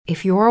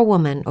If you're a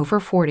woman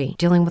over 40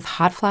 dealing with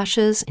hot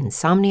flashes,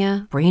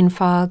 insomnia, brain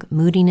fog,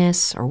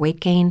 moodiness, or weight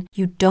gain,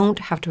 you don't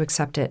have to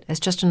accept it as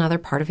just another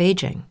part of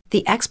aging.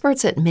 The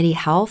experts at MIDI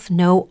Health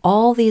know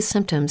all these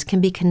symptoms can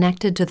be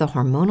connected to the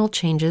hormonal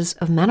changes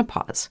of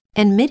menopause.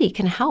 And MIDI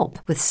can help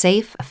with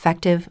safe,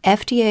 effective,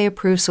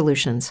 FDA-approved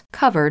solutions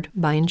covered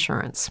by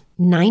insurance.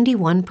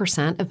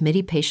 91% of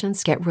MIDI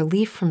patients get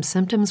relief from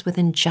symptoms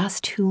within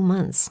just 2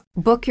 months.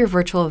 Book your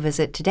virtual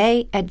visit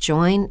today at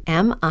joinmidi.com.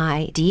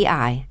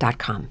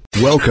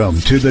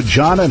 Welcome to the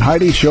John and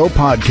Heidi Show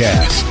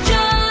podcast.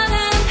 John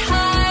and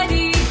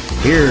Heidi.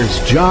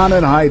 Here's John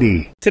and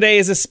Heidi. Today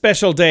is a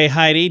special day,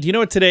 Heidi. Do you know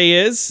what today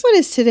is? What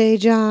is today,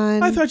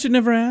 John? I thought you'd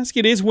never ask.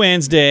 It is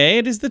Wednesday.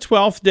 It is the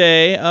 12th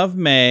day of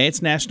May.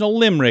 It's National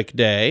Limerick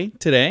Day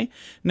today.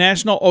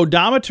 National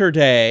Odometer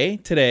Day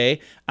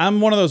today.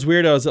 I'm one of those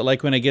weirdos that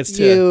like when it gets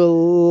to... You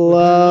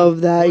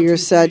love that. You're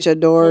such a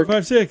dork. 4,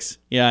 5, 6.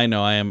 Yeah, I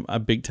know. I am a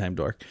big-time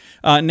dork.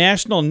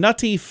 National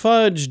Nutty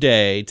Fudge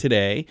Day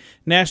today.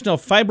 National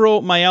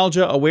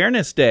Fibromyalgia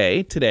Awareness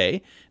Day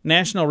today.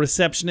 National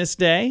Receptionist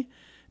Day.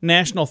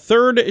 National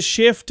Third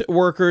Shift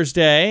Workers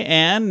Day,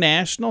 and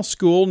National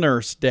School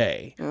Nurse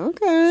Day. Okay.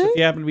 So if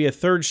you happen to be a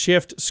third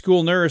shift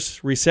school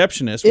nurse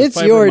receptionist with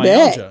It's your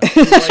day. fibromyalgia,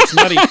 who likes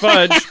nutty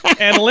fudge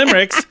and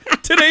limericks,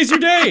 today's your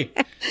day.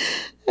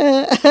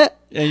 And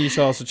you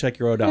should also check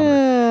your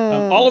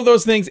odometer. All of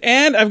those things.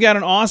 And I've got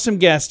an awesome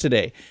guest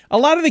today. A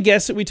lot of the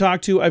guests that we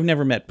talk to, I've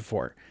never met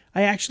before.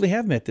 I actually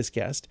have met this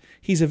guest.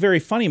 He's a very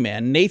funny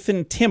man,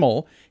 Nathan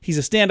Timmel. He's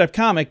a stand-up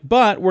comic,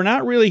 but we're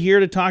not really here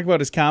to talk about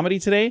his comedy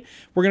today.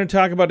 We're going to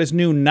talk about his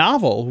new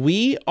novel,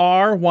 We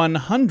Are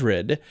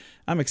 100.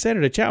 I'm excited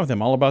to chat with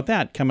him all about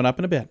that coming up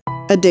in a bit.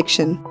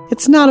 Addiction.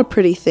 It's not a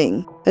pretty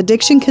thing.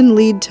 Addiction can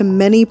lead to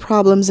many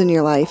problems in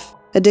your life.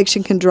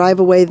 Addiction can drive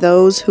away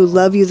those who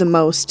love you the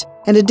most.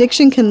 And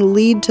addiction can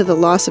lead to the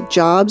loss of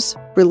jobs,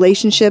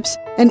 relationships,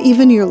 and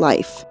even your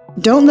life.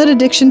 Don't let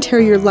addiction tear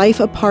your life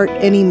apart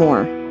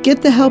anymore.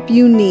 Get the help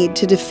you need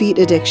to defeat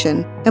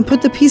addiction and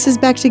put the pieces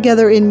back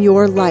together in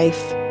your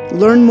life.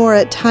 Learn more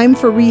at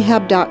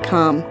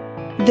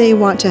timeforrehab.com. They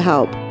want to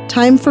help.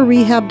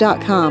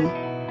 Timeforrehab.com.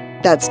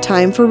 That's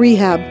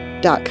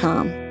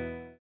timeforrehab.com.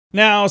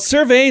 Now,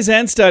 surveys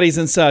and studies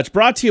and such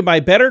brought to you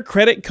by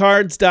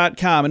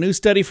BetterCreditCards.com. A new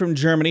study from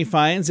Germany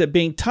finds that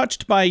being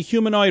touched by a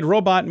humanoid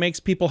robot makes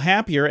people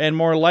happier and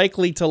more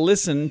likely to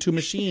listen to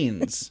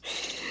machines.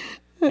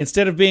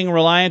 Instead of being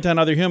reliant on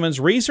other humans,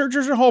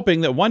 researchers are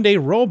hoping that one day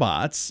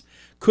robots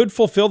could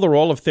fulfill the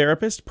role of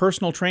therapist,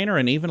 personal trainer,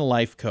 and even a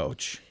life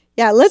coach.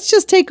 Yeah, let's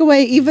just take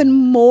away even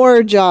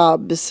more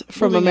jobs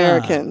from Moving on.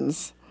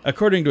 Americans.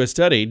 According to a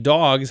study,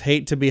 dogs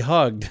hate to be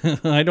hugged.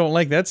 I don't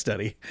like that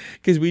study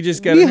because we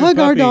just got a We new hug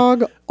our puppy.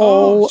 dog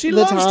all she the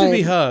loves to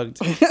be time. hugged.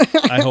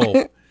 I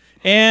hope.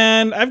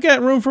 And I've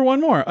got room for one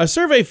more. A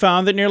survey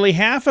found that nearly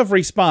half of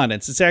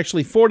respondents, it's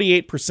actually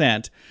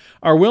 48%,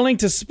 are willing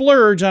to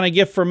splurge on a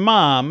gift for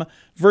mom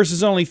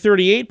versus only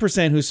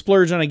 38% who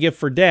splurge on a gift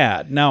for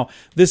dad. Now,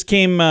 this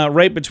came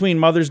right between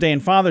Mother's Day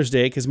and Father's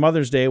Day because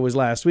Mother's Day was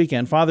last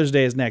weekend. Father's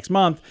Day is next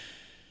month.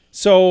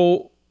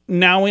 So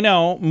now we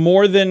know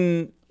more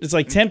than, it's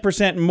like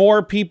 10%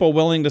 more people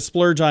willing to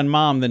splurge on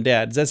mom than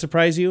dad. Does that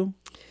surprise you?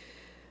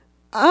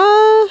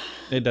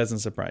 It doesn't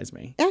surprise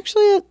me.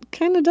 Actually, it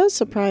kind of does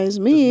surprise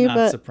me, Does not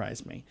but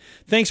surprise me.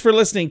 Thanks for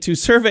listening to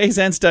Surveys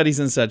and Studies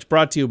and Such,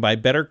 brought to you by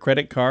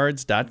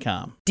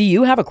BetterCreditCards.com. Do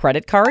you have a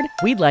credit card?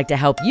 We'd like to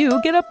help you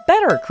get a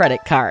better credit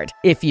card.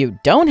 If you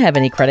don't have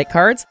any credit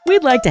cards,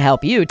 we'd like to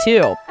help you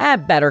too.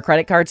 At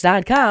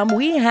BetterCreditCards.com,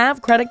 we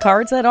have credit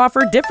cards that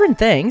offer different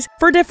things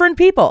for different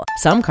people.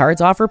 Some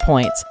cards offer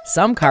points.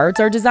 Some cards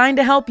are designed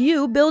to help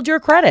you build your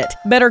credit.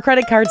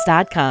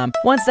 BetterCreditCards.com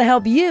wants to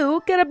help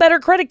you get a better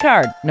credit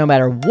card, no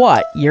matter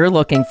what you're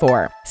looking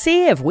for.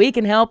 See if we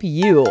can help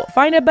you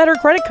find a better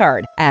credit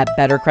card at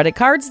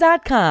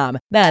BetterCreditCards.com.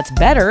 That's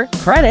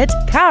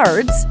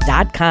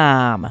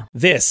BetterCreditCards.com.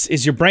 This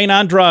is your Brain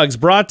on Drugs,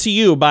 brought to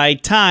you by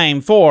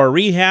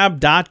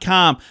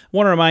TimeForRehab.com. I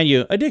want to remind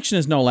you, addiction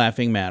is no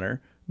laughing matter.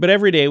 But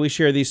every day we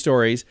share these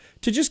stories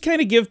to just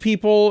kind of give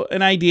people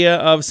an idea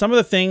of some of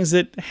the things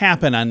that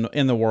happen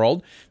in the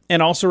world,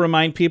 and also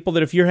remind people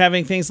that if you're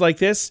having things like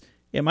this,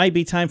 it might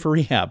be time for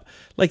rehab.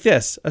 Like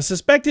this, a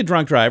suspected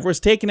drunk driver was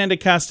taken into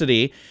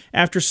custody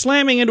after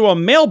slamming into a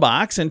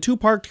mailbox and 2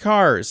 parked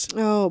cars.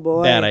 oh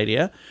boy. Bad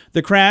idea.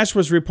 The crash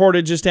was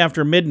reported just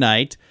after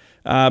midnight.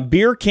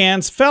 Beer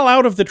cans fell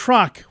out of the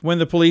truck when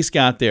the police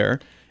got there,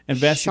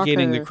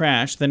 investigating the Shocker.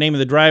 crash. The name of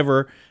the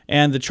driver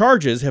and the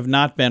charges have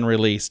not been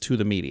released to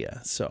the media.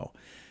 So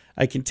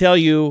I can tell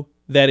you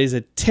that is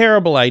a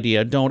terrible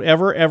idea. Don't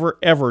ever, ever,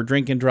 ever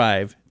drink and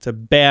drive. It's a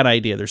bad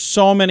idea. There's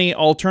so many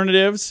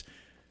alternatives,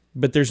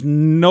 but there's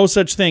no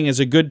such thing as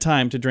a good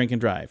time to drink and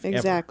drive. ever.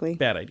 Exactly.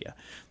 Bad idea.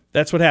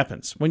 That's what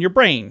happens when your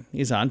brain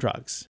is on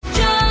drugs. John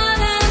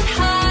and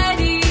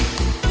Heidi.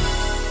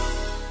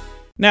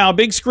 Now,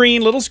 big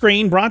screen, little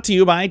screen, brought to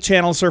you by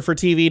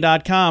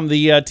ChannelSurferTV.com.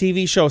 The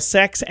TV show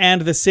Sex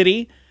and the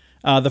City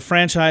The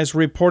franchise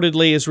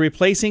reportedly is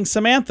replacing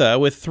Samantha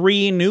with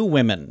 3 new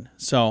women.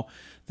 So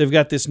they've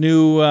got this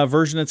new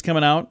version that's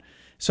coming out.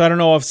 So I don't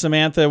know if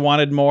Samantha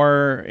wanted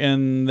more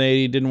and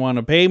they didn't want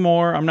to pay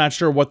more. I'm not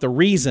sure what the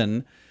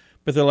reason,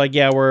 but they're like,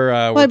 yeah, we're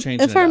changing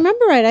it If I up.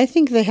 remember right, I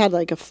think they had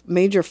like a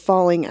major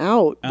falling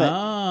out. But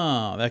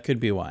Oh, that could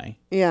be why.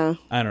 yeah.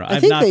 I don't know. I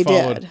think they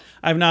followed. did.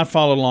 I've not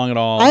followed along at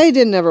all. I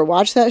didn't ever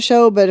watch that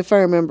show, but if I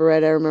remember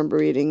right, I remember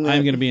reading that.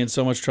 I'm going to be in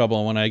so much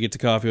trouble when I get to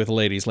coffee with the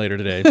ladies later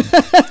today.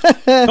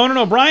 Conan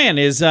O'Brien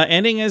is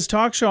ending his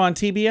talk show on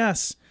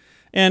TBS.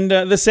 And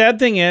the sad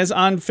thing is,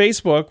 on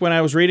Facebook, when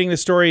I was reading the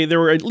story, there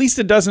were at least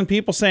a dozen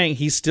people saying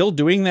he's still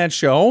doing that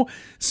show.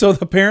 So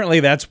apparently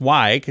that's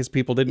why, because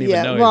people didn't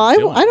even know well, he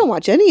was doing I it. don't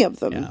watch any of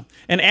them. Yeah.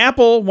 And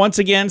Apple, once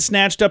again,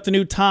 snatched up the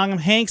new Tom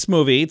Hanks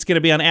movie. It's going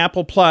to be on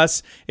Apple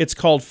Plus. It's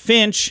called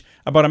Finch,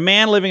 about a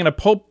man living in a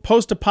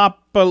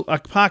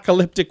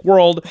post-apocalyptic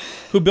world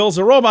who builds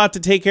a robot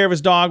to take care of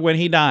his dog when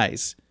he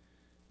dies.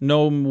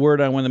 No word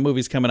on when the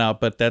movie's coming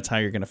out, but that's how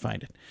you're going to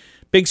find it.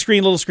 Big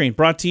Screen, Little Screen,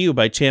 brought to you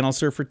by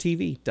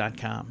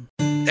ChannelSurferTV.com.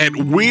 At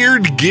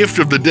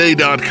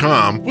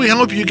WeirdGiftOfTheDay.com, we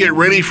help you get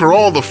ready for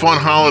all the fun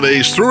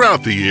holidays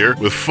throughout the year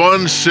with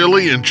fun,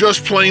 silly, and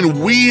just plain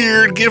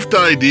weird gift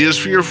ideas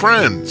for your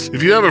friends.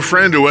 If you have a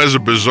friend who has a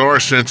bizarre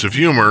sense of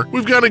humor,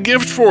 we've got a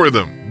gift for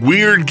them.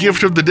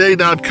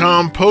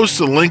 WeirdGiftOfTheDay.com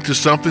posts a link to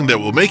something that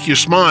will make you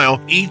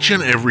smile each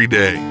and every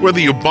day. Whether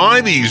you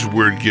buy these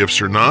weird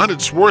gifts or not,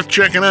 it's worth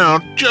checking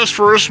out just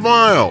for a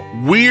smile.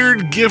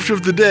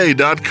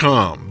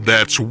 WeirdGiftOfTheDay.com.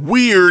 That's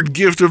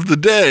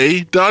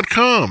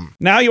WeirdGiftOfTheDay.com.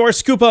 Now your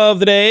scoop of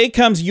the day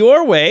comes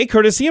your way,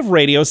 courtesy of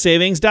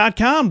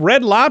RadioSavings.com.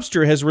 Red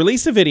Lobster has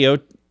released a video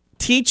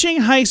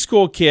teaching high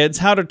school kids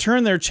how to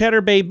turn their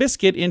Cheddar Bay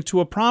biscuit into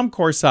a prom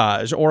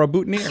corsage or a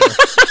boutonniere.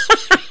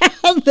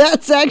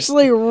 That's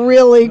actually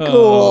really cool.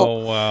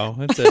 Oh, wow.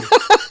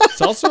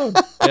 It's also a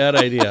bad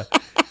idea.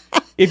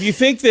 If you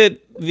think that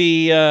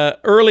the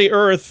early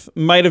Earth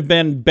might have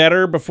been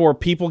better before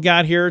people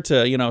got here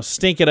to,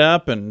 stink it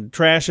up and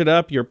trash it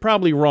up, you're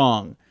probably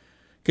wrong.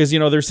 Because,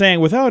 they're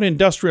saying without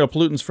industrial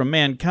pollutants from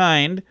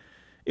mankind,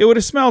 it would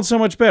have smelled so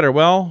much better.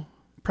 Well,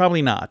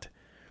 probably not.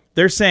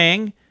 They're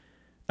saying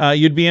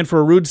you'd be in for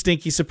a rude,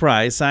 stinky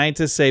surprise.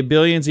 Scientists say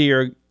billions of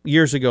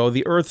years ago,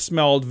 the Earth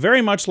smelled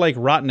very much like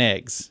rotten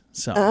eggs.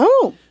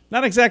 So,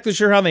 not exactly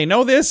sure how they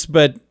know this,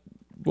 but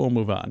we'll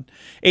move on.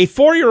 A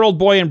 4-year-old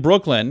boy in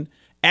Brooklyn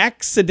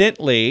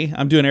accidentally,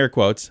 I'm doing air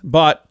quotes,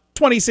 bought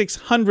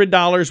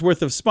 $2,600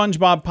 worth of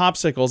SpongeBob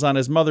popsicles on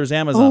his mother's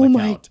Amazon account. Oh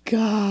my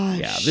gosh.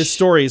 Yeah, this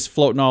story is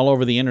floating all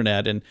over the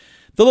internet, and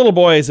the little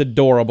boy is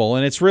adorable,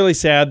 and it's really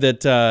sad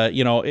that,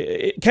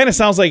 it kind of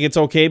sounds like it's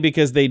okay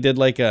because they did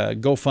like a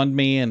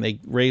GoFundMe and they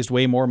raised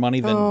way more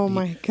money than... Oh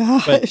my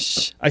gosh.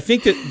 But I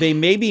think that they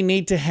maybe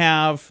need to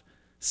have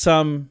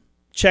some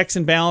checks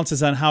and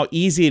balances on how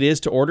easy it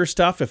is to order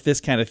stuff if this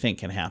kind of thing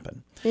can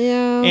happen.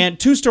 Yeah. And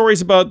 2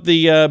 stories about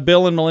the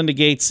Bill and Melinda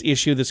Gates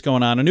issue that's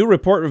going on. A new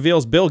report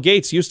reveals Bill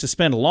Gates used to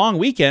spend long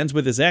weekends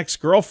with his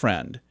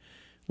ex-girlfriend,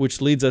 which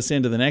leads us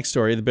into the next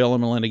story. The Bill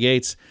and Melinda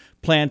Gates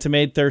planned to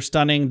make their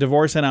stunning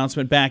divorce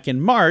announcement back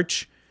in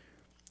March,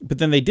 but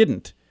then they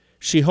didn't.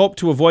 She hoped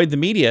to avoid the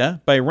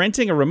media by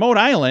renting a remote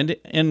island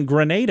in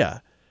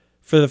Grenada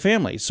for the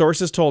family.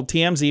 Sources told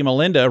TMZ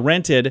Melinda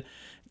rented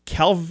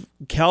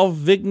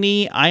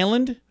Calvigny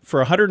Island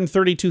for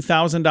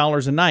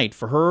 $132,000 a night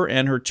for her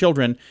and her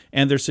children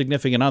and their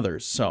significant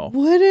others. So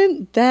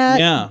wouldn't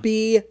that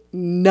be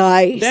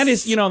nice? that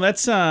is,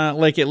 that's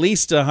like at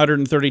least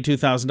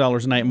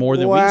 $132,000 a night more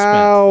than we spent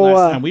Wow.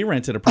 last time we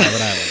rented a private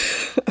island.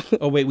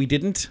 Oh, wait, we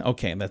didn't?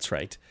 Okay, that's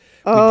right.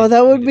 Oh,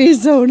 that would be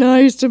so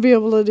nice to be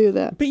able to do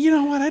that. But you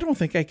know what? I don't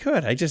think I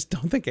could. I just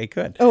don't think I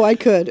could. Oh, I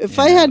could. If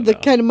I had the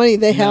kind of money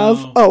they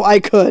have, I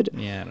could.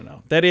 Yeah, I don't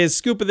know. That is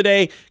Scoop of the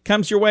Day.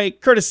 Comes your way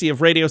courtesy of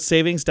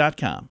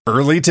RadioSavings.com.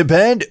 Early to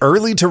bed,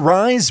 early to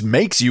rise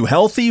makes you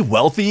healthy,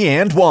 wealthy,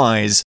 and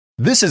wise.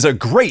 This is a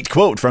great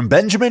quote from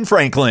Benjamin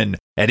Franklin.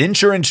 At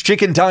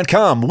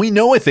InsuranceChicken.com, we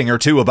know a thing or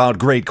two about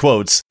great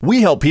quotes.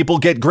 We help people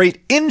get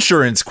great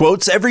insurance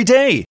quotes every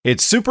day.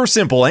 It's super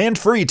simple and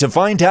free to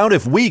find out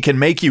if we can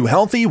make you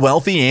healthy,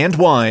 wealthy, and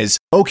wise.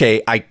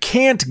 Okay, I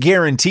can't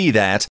guarantee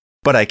that,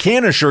 but I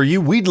can assure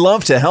you we'd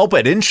love to help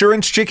at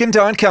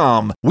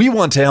InsuranceChicken.com. We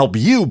want to help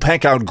you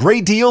peck out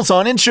great deals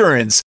on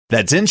insurance.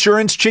 That's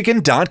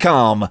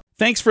InsuranceChicken.com.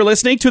 Thanks for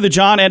listening to the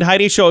John and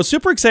Heidi Show.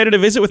 Super excited to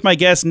visit with my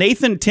guest,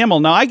 Nathan Timmel.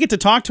 Now, I get to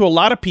talk to a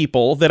lot of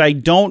people that I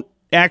don't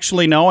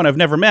actually know and I've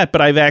never met,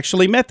 but I've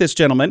actually met this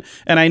gentleman,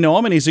 and I know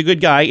him, and he's a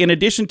good guy. In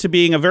addition to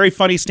being a very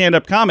funny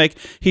stand-up comic,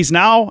 he's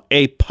now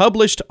a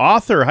published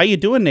author. How you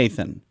doing,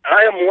 Nathan?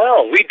 I am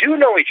well. We do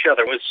know each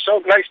other. It was so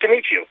nice to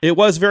meet you. It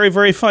was very,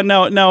 very fun.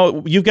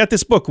 Now you've got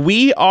this book,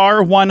 We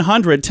Are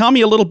 100. Tell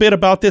me a little bit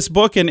about this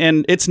book,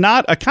 and it's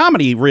not a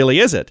comedy, really,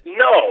 is it?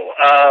 No,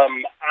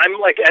 I'm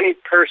like any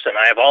person.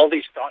 I have all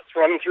these thoughts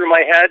running through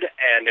my head,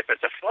 and if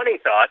it's a funny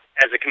thought,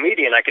 as a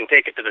comedian, I can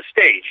take it to the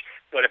stage.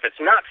 But if it's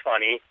not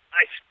funny,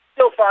 I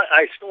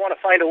I still want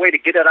to find a way to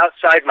get it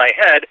outside my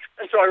head,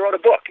 and so I wrote a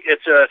book.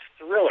 It's a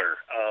thriller,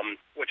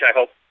 which I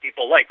hope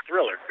people like.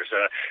 Thriller. There's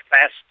a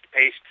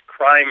fast-paced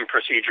crime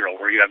procedural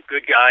where you have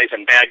good guys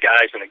and bad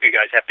guys, and the good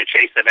guys have to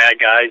chase the bad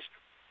guys.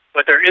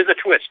 But there is a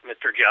twist,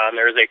 Mr. John.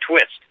 There is a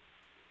twist.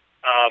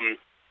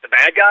 The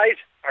bad guys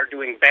are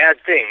doing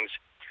bad things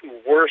to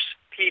worse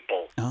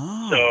people.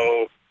 Oh.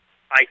 So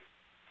I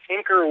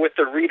tinker with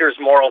the reader's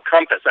moral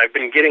compass. I've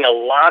been getting a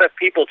lot of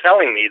people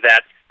telling me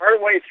that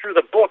partway through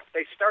the book,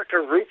 they start to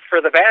root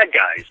for the bad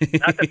guys.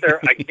 Not that they're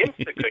against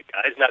the good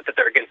guys, not that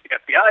they're against the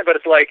FBI, but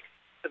it's like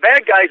the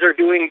bad guys are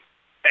doing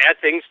bad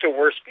things to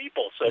worse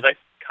people, so that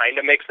kind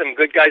of makes them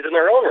good guys in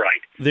their own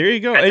right. There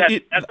you go.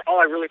 And that's all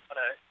I really want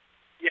to...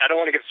 Yeah, I don't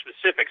want to give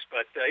specifics,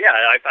 but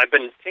I've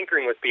been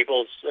tinkering with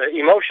people's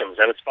emotions,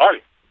 and it's fun.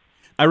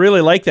 I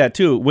really like that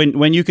too.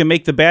 When you can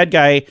make the bad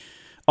guy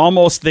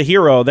almost the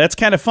hero, that's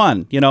kind of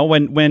fun. You know,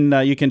 when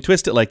you can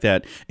twist it like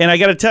that. And I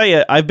got to tell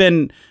you, I've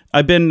been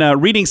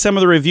reading some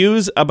of the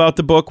reviews about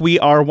the book We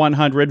Are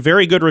 100.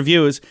 Very good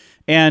reviews.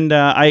 And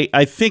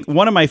I think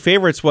one of my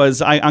favorites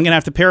was, I'm going to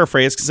have to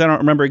paraphrase because I don't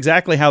remember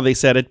exactly how they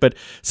said it, but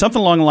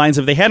something along the lines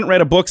of they hadn't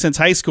read a book since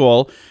high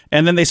school,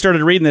 and then they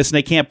started reading this and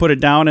they can't put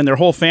it down, and their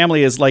whole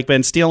family has like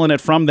been stealing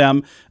it from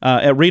them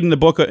at reading the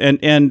book.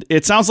 And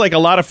it sounds like a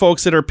lot of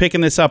folks that are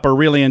picking this up are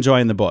really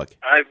enjoying the book.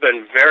 I've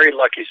been very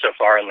lucky so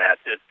far in that.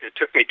 It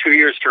took me 2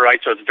 years to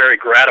write, so it's very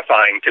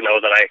gratifying to know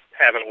that I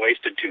haven't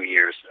wasted 2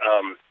 years.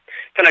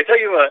 Can I tell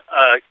you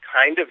a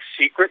kind of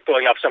secret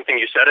going off something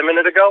you said a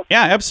minute ago?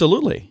 Yeah,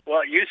 absolutely.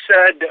 Well, you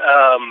said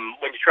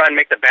when you try and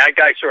make the bad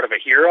guy sort of a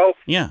hero.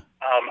 Yeah.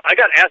 I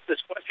got asked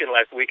this question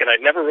last week, and I'd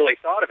never really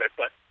thought of it,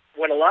 but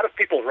when a lot of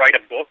people write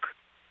a book,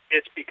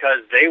 it's because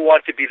they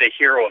want to be the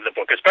hero of the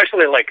book,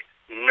 especially like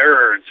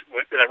nerds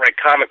that write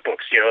comic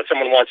books. You know, if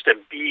someone wants to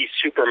be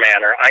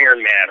Superman or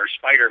Iron Man or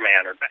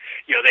Spider-Man, or,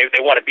 you know, they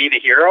want to be the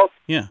hero.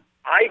 Yeah.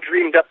 I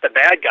dreamed up the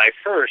bad guy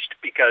first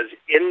because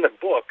in the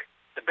book,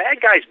 the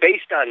bad guy's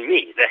based on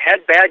me. The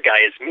head bad guy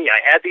is me. I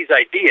had these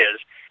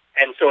ideas,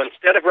 and so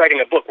instead of writing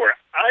a book where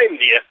I'm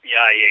the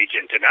FBI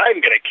agent and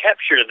I'm going to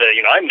capture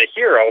I'm the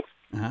hero,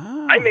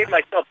 I made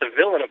myself the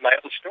villain of my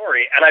own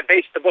story, and I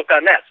based the book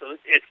on that. So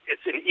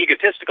it's an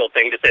egotistical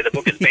thing to say the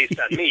book is based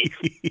on me,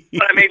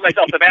 but I made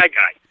myself the bad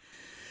guy.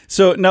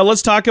 So now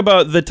let's talk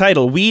about the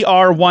title, We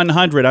Are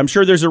 100. I'm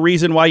sure there's a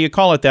reason why you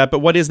call it that, but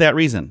what is that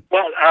reason?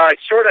 Well, I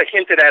sort of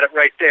hinted at it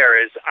right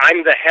there. Is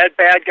I'm the head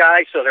bad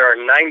guy, so there are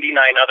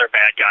 99 other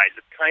bad guys.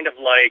 It's kind of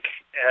like,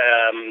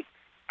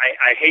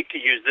 I hate to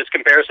use this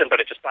comparison,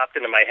 but it just popped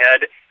into my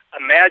head.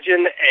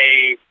 Imagine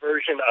a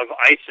version of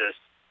ISIS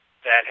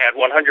that had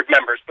 100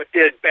 members, but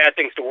did bad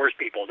things to worse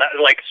people.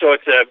 So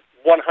it's a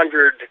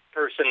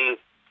 100-person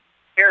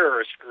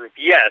terrorist group,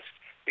 yes,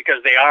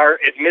 because they are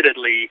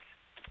admittedly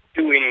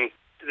doing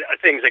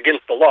things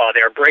against the law.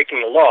 They are breaking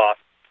the law,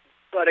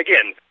 but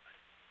again,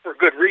 for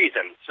good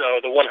reason. So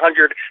the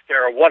 100,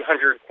 there are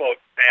 100, quote,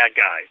 bad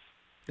guys.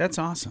 That's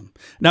awesome.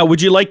 Now,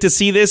 would you like to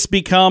see this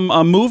become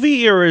a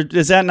movie, or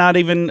is that not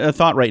even a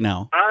thought right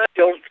now? I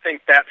don't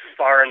think that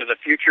far into the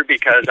future,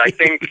 because I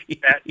think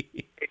that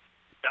the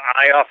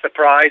eye off the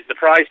prize. The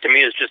prize to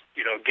me is just,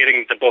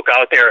 getting the book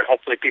out there and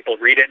hopefully people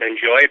read it and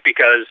enjoy it,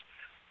 because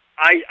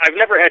I've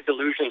never had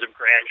delusions of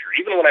grandeur.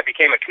 Even when I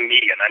became a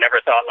comedian, I never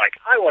thought,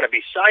 I want to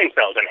be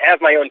Seinfeld and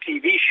have my own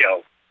TV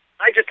show.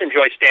 I just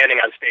enjoy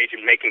standing on stage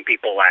and making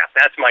people laugh.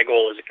 That's my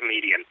goal as a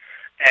comedian.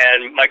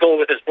 And my goal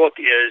with this book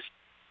is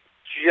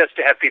just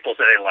to have people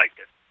say they liked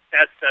it.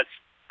 That's.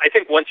 I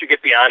think once you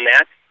get beyond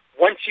that,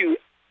 once you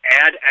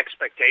add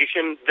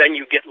expectation, then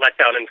you get let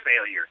down and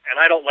failure. And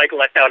I don't like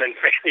let down and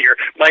failure.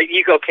 My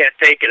ego can't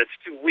take it. It's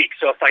too weak.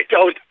 So if I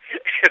don't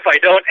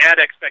add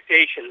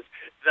expectations,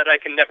 then I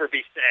can never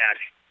be sad.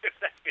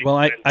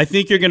 Well, I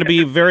think you're going to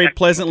be very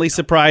pleasantly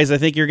surprised. I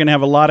think you're going to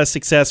have a lot of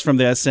success from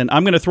this, and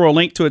I'm going to throw a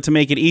link to it to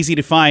make it easy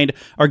to find.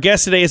 Our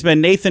guest today has been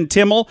Nathan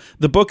Timmel.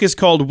 The book is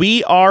called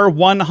We Are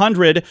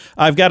 100.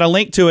 I've got a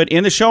link to it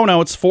in the show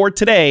notes for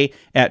today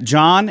at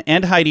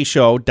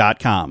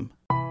johnandheidishow.com.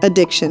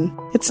 Addiction.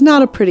 It's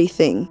not a pretty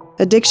thing.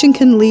 Addiction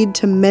can lead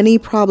to many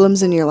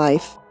problems in your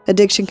life.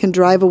 Addiction can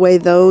drive away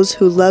those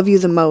who love you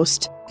the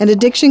most. And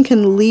addiction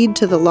can lead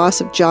to the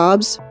loss of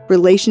jobs,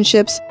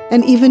 relationships,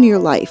 and even your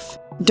life.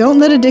 Don't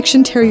let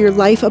addiction tear your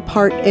life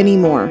apart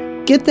anymore.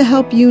 Get the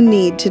help you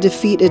need to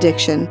defeat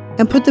addiction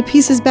and put the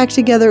pieces back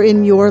together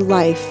in your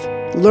life.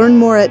 Learn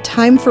more at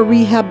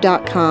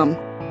timeforrehab.com.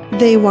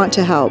 They want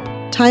to help.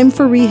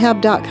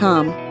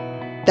 Timeforrehab.com.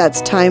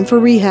 That's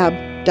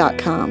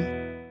timeforrehab.com.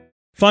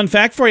 Fun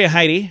fact for you,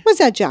 Heidi. What's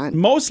that, John?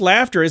 Most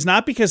laughter is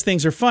not because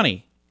things are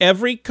funny.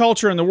 Every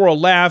culture in the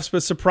world laughs,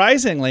 but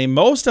surprisingly,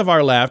 most of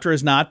our laughter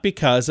is not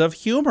because of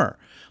humor.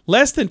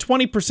 Less than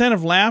 20%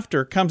 of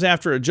laughter comes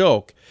after a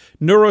joke.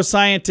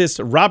 Neuroscientist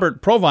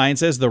Robert Provine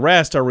says the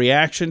rest are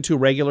reaction to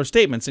regular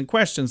statements and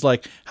questions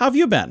like, how have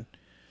you been?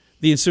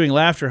 The ensuing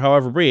laughter,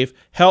 however brief,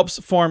 helps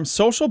form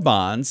social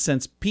bonds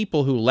since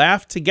people who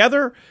laugh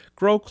together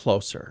grow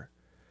closer.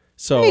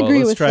 So I agree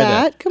let's with try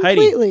that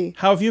completely. Heidi,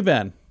 how have you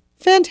been?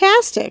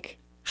 Fantastic.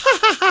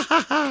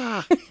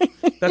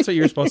 That's what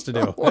you're supposed to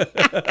do.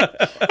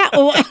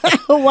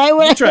 Why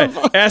would I Try.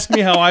 Ask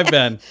me how I've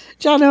been.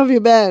 John, how have you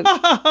been?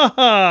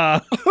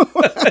 That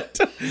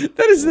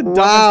is the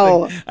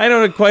Wow. dumbest thing. I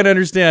don't quite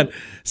understand.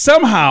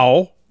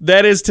 Somehow,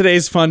 that is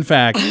today's fun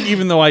fact,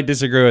 even though I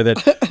disagree with it.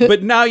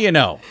 But now you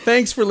know.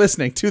 Thanks for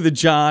listening to the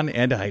John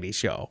and Heidi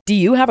Show. Do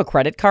you have a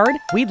credit card?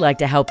 We'd like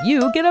to help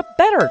you get a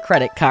better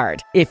credit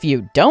card. If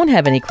you don't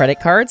have any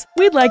credit cards,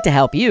 we'd like to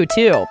help you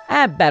too.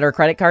 At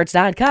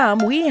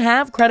BetterCreditCards.com, we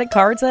have credit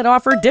cards that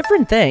offer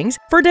different things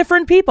for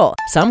different people.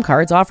 Some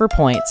cards offer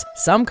points.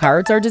 Some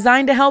cards are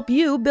designed to help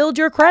you build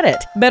your credit.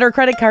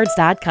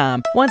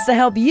 BetterCreditCards.com wants to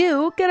help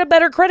you get a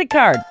better credit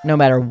card, no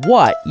matter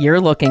what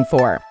you're looking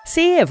for.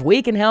 See if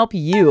we can help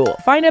you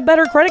find a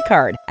better credit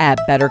card at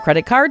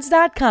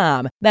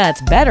BetterCreditCards.com.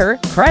 That's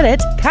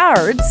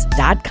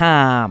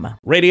BetterCreditCards.com.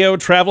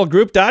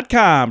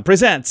 RadioTravelGroup.com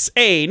presents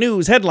a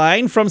news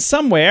headline from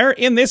somewhere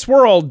in this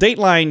world.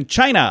 Dateline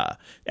China.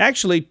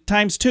 Actually,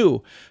 times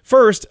two.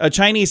 First, a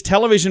Chinese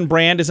television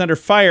brand is under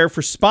fire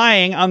for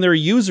spying on their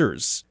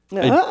users.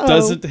 It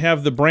doesn't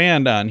have the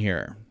brand on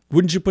here.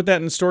 Wouldn't you put that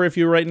in the story if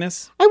you were writing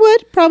this? I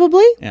would,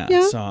 probably.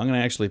 Yeah, so I'm going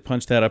to actually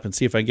punch that up and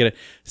see if I can get it.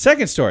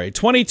 Second story,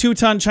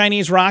 22-ton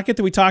Chinese rocket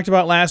that we talked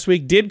about last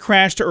week did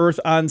crash to Earth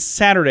on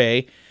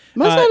Saturday.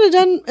 Must not have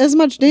done as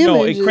much damage.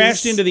 No, it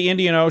crashed into the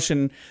Indian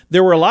Ocean.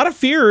 There were a lot of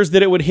fears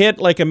that it would hit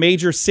like a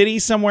major city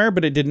somewhere,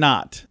 but it did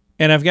not.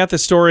 And I've got the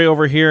story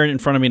over here in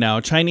front of me now.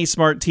 Chinese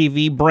smart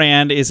TV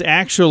brand is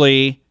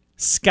actually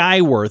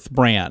Skyworth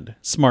brand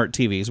smart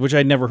TVs, which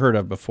I'd never heard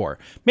of before.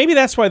 Maybe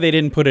that's why they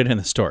didn't put it in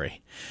the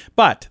story.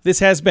 But this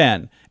has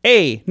been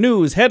a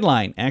news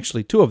headline,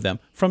 actually two of them,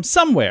 from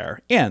somewhere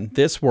in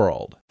this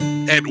world.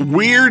 At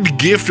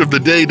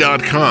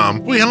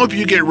WeirdGiftOfTheDay.com, we help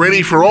you get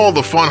ready for all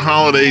the fun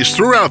holidays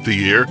throughout the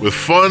year with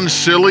fun,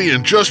 silly,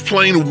 and just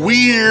plain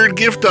weird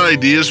gift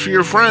ideas for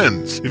your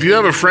friends. If you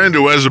have a friend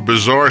who has a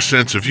bizarre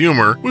sense of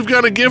humor, we've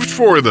got a gift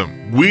for them.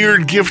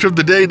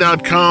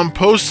 WeirdGiftOfTheDay.com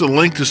posts a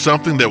link to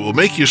something that will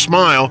make you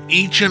smile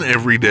each and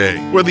every day.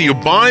 Whether you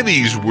buy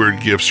these weird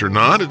gifts or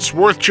not, it's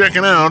worth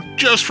checking out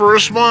just for a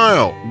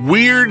smile.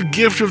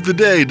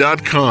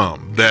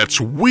 WeirdGiftOfTheDay.com. That's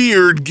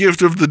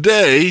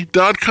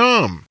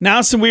WeirdGiftOfTheDay.com.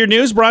 Now some weird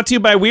news brought to you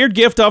by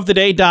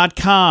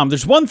WeirdGiftOfTheDay.com.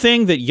 There's one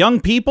thing that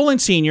young people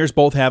and seniors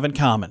both have in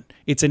common.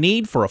 It's a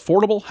need for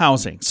affordable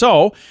housing.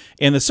 So,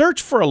 in the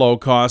search for a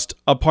low-cost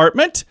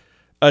apartment,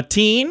 a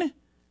teen,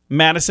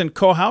 Madison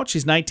Kohout,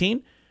 she's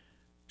 19,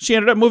 she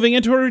ended up moving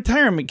into a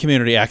retirement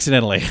community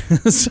accidentally.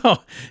 So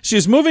she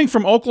was moving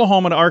from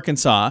Oklahoma to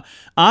Arkansas,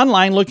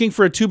 online looking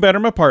for a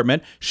 2-bedroom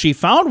apartment. She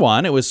found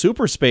one. It was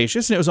super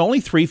spacious, and it was only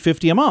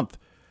 $350 a month.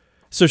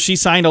 So she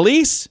signed a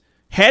lease,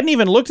 hadn't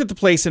even looked at the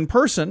place in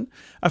person.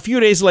 A few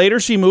days later,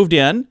 she moved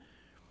in,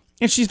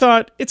 and she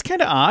thought, it's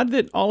kind of odd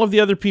that all of the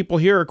other people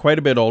here are quite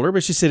a bit older,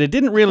 but she said it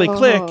didn't really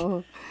click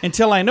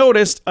until I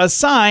noticed a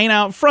sign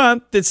out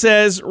front that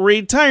says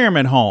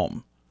retirement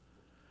home.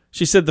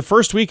 She said the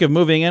first week of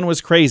moving in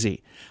was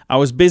crazy. I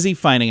was busy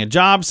finding a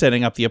job,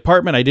 setting up the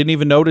apartment. I didn't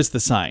even notice the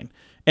sign.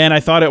 And I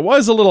thought it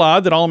was a little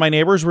odd that all of my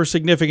neighbors were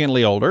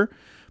significantly older.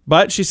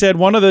 But she said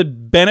one of the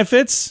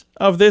benefits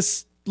of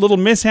this little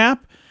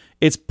mishap,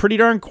 it's pretty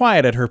darn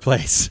quiet at her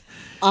place.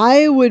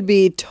 I would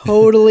be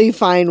totally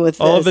fine with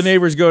this. All of the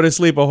neighbors go to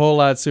sleep a whole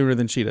lot sooner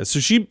than she does.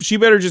 So she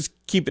better just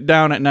keep it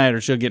down at night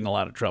or she'll get in a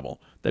lot of trouble.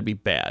 That'd be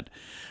bad.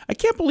 I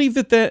can't believe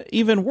that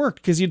even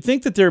worked, because you'd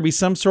think that there would be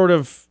some sort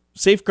of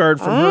safeguard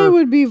from her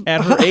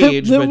at her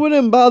age. That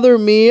wouldn't bother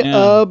me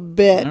a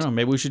bit. I don't know,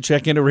 maybe we should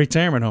check into a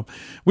retirement home.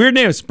 Weird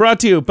news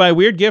brought to you by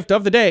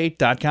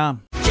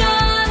WeirdGiftOfTheDay.com.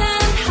 John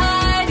and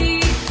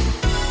Heidi.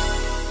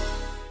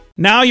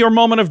 Now your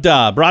moment of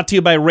duh, brought to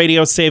you by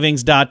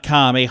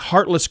RadioSavings.com. A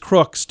heartless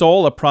crook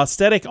stole a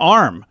prosthetic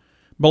arm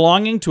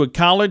belonging to a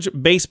college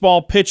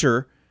baseball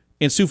pitcher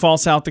in Sioux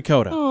Falls, South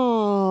Dakota.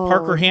 Oh,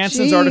 Parker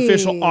Hansen's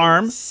artificial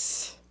arm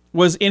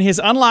was in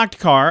his unlocked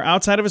car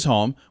outside of his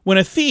home when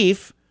a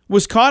thief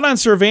was caught on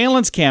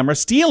surveillance camera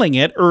stealing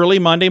it early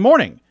Monday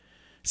morning.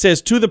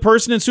 Says, to the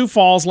person in Sioux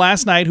Falls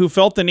last night who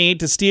felt the need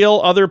to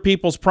steal other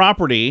people's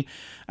property,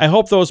 I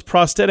hope those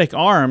prosthetic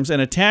arms and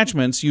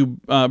attachments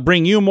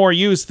bring you more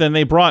use than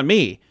they brought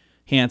me.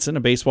 Hansen, a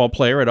baseball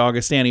player at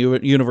Augustana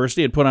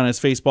University, had put on his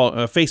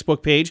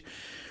Facebook page.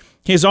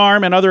 His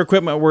arm and other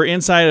equipment were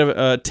inside of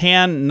a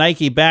tan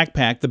Nike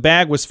backpack. The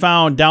bag was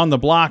found down the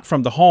block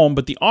from the home,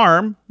 but the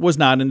arm was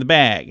not in the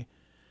bag.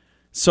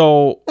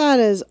 So that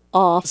is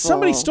awful.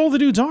 Somebody stole the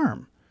dude's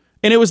arm.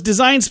 And it was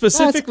designed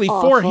specifically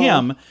for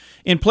him.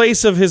 In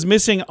place of his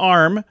missing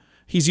arm,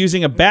 he's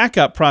using a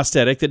backup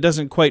prosthetic that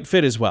doesn't quite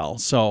fit as well.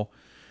 So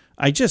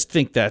I just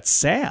think that's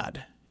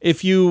sad.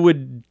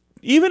 Even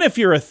if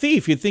you're a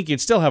thief, you'd think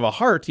you'd still have a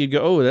heart. You'd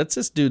go, oh, that's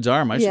this dude's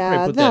arm. I should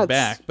probably put that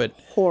back. But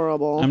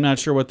horrible. I'm not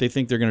sure what they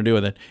think they're going to do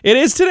with it. It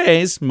is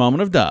today's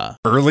moment of duh.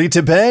 Early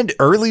to bed,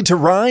 early to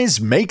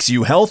rise makes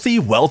you healthy,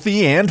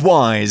 wealthy, and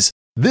wise.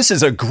 This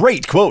is a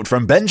great quote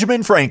from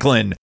Benjamin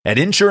Franklin. At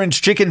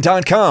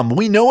InsuranceChicken.com,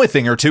 we know a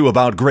thing or two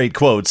about great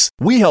quotes.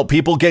 We help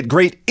people get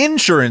great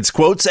insurance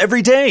quotes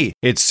every day.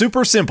 It's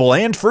super simple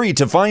and free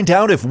to find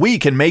out if we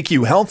can make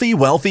you healthy,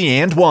 wealthy,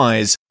 and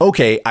wise.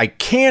 Okay, I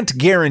can't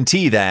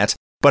guarantee that,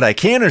 but I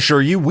can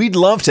assure you we'd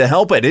love to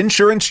help at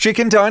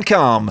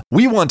InsuranceChicken.com.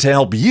 We want to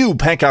help you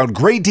peck out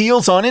great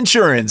deals on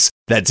insurance.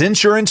 That's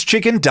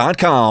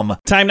InsuranceChicken.com.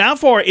 Time now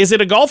for Is It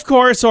a Golf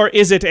Course or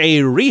Is It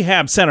a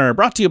Rehab Center?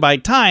 Brought to you by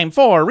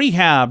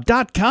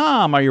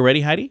TimeForRehab.com. Are you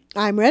ready, Heidi?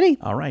 I'm ready.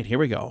 All right, here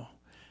we go.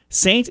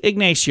 St.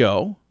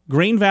 Ignacio,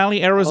 Green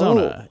Valley,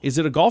 Arizona. Is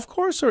it a golf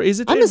course or is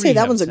it a I'm going to say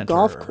rehab that one's center? a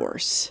golf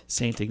course.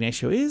 St.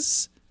 Ignacio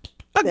is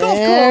a golf course.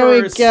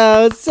 There we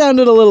go. It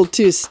sounded a little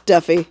too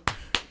stuffy.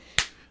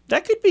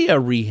 That could be a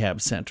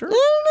rehab center. I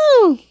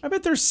don't know. I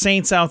bet there's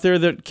saints out there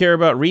that care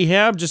about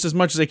rehab just as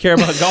much as they care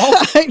about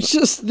golf. I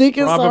just think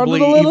it Probably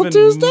sounded a little even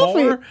too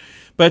stuffy. more.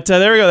 But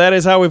there we go. That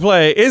is how we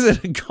play. Is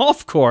it a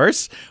golf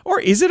course or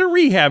is it a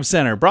rehab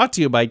center? Brought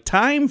to you by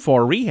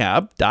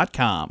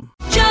TimeForRehab.com.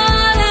 John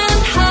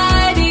and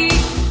Heidi.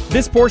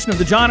 This portion of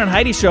the John and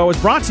Heidi Show is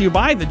brought to you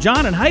by the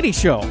John and Heidi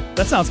Show.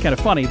 That sounds kind of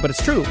funny, but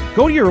it's true.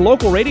 Go to your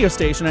local radio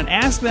station and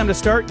ask them to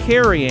start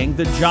carrying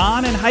the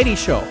John and Heidi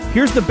Show.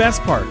 Here's the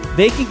best part.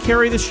 They can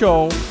carry the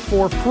show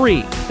for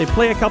free. They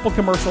play a couple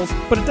commercials,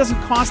 but it doesn't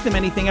cost them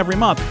anything every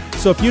month.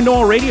 So if you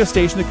know a radio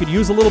station that could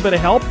use a little bit of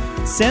help,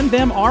 send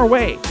them our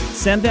way.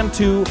 Send them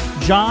to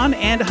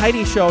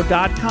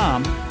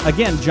johnandheidishow.com.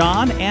 Again,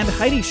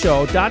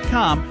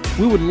 johnandheidishow.com.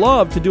 We would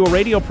love to do a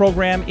radio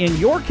program in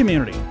your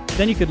community.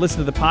 Then you could listen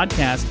to the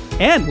podcast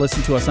and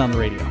listen to us on the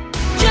radio.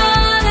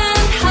 John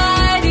and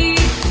Heidi.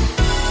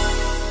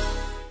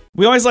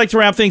 We always like to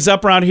wrap things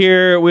up around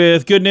here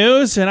with good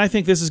news, and I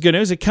think this is good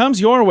news. It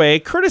comes your way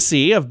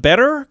courtesy of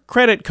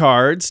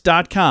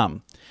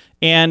BetterCreditCards.com.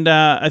 And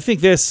I think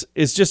this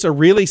is just a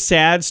really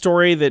sad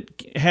story that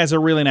has a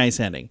really nice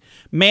ending.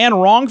 Man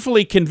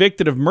wrongfully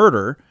convicted of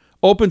murder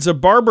opens a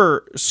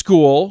barber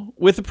school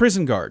with a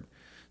prison guard.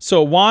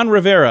 So Juan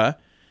Rivera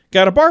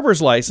got a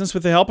barber's license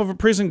with the help of a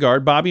prison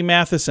guard, Bobby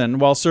Matheson,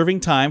 while serving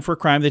time for a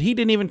crime that he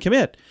didn't even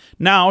commit.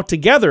 Now,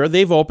 together,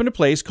 they've opened a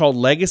place called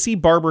Legacy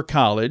Barber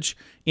College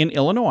in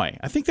Illinois.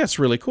 I think that's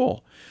really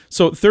cool.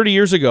 So 30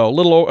 years ago,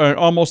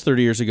 almost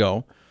 30 years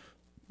ago,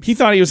 he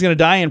thought he was going to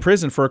die in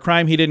prison for a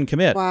crime he didn't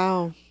commit.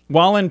 Wow.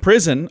 While in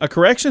prison, a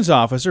corrections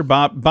officer,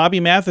 Bobby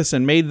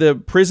Matheson, made the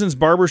prison's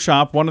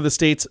barbershop one of the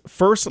state's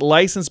first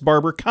licensed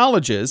barber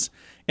colleges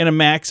in a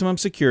maximum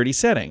security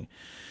setting.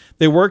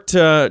 They worked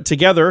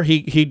together.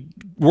 He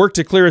worked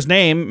to clear his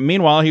name.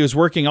 Meanwhile, he was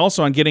working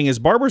also on getting his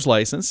barber's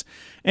license.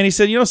 And he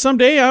said,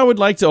 someday I would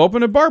like to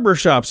open a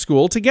barbershop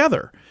school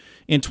together.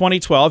 In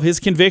 2012, his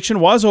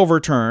conviction was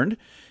overturned.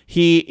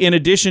 He, in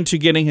addition to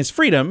getting his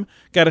freedom,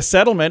 got a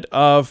settlement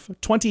of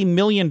 $20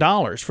 million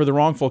for the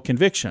wrongful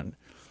conviction.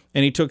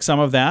 And he took some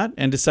of that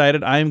and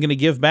decided, I am going to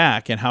give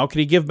back. And how could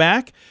he give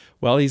back?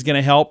 Well, he's going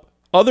to help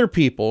other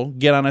people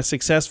get on a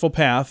successful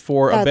path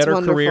for a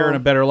better career and a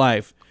better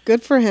life.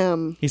 Good for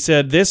him. He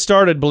said, this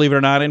started, believe it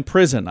or not, in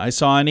prison. I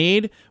saw a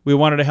need. We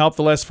wanted to help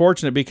the less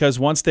fortunate because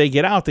once they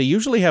get out, they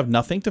usually have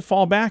nothing to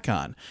fall back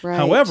on. Right.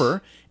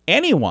 However,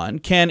 anyone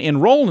can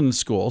enroll in the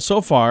school. So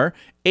far,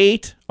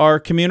 8 are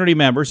community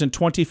members and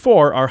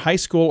 24 are high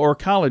school or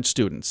college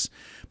students.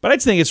 But I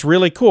just think it's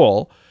really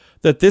cool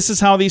that this is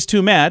how these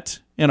two met,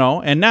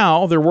 and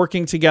now they're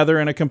working together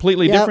in a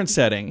completely different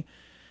setting.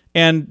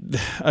 And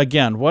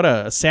again, what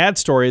a sad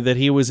story that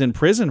he was in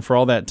prison for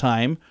all that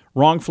time,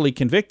 wrongfully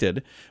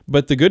convicted.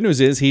 But the good news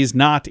is he's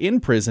not in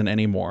prison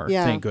anymore.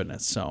 Yeah. Thank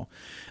goodness. So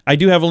I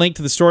do have a link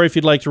to the story if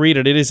you'd like to read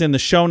it. It is in the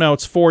show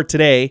notes for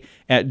today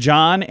at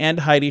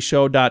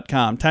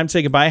johnandheidishow.com. Time to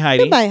say goodbye,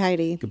 Heidi. Goodbye,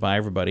 Heidi. Goodbye,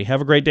 everybody.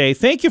 Have a great day.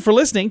 Thank you for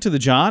listening to the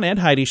John and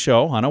Heidi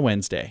Show on a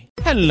Wednesday.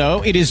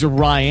 Hello, it is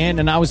Ryan,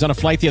 and I was on a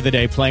flight the other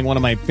day playing one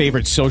of my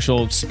favorite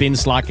social spin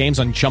slot games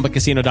on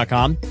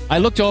ChumbaCasino.com. I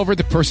looked over at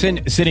the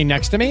person sitting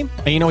next to me,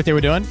 and you know what they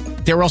were doing?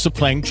 They were also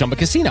playing Chumba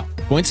Casino.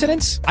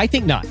 Coincidence? I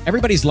think not.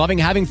 Everybody's loving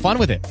having fun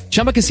with it.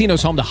 Chumba Casino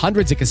is home to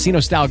hundreds of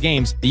casino-style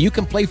games that you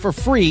can play for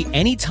free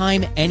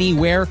anytime,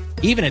 anywhere,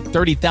 even at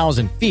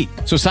 30,000 feet.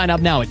 So sign up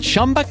now at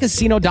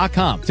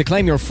ChumbaCasino.com to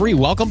claim your free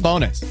welcome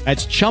bonus.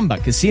 That's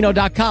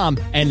ChumbaCasino.com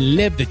and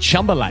live the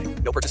Chumba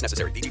life. No purchase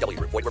necessary. VGW.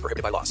 Void where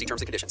prohibited by law. See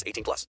terms and conditions.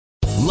 18+.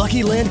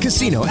 Lucky Land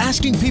Casino,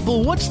 asking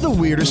people, what's the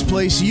weirdest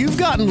place you've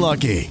gotten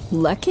lucky?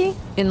 Lucky?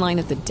 In line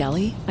at the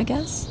deli, I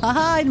guess?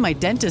 Aha, in my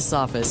dentist's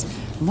office.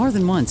 More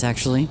than once,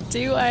 actually.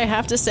 Do I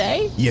have to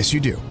say? Yes, you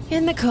do.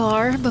 In the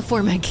car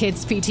before my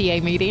kids'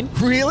 PTA meeting.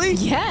 Really?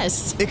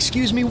 Yes.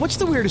 Excuse me, what's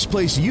the weirdest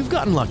place you've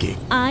gotten lucky?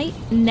 I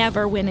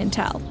never win and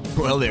tell.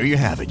 Well, there you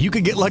have it. You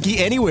can get lucky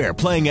anywhere,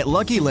 playing at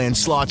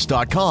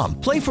LuckyLandSlots.com.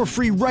 Play for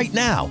free right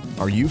now.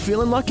 Are you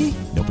feeling lucky?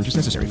 No purchase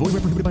necessary. Void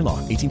where prohibited by law.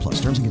 18+.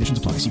 Terms and conditions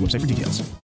apply. See website for details.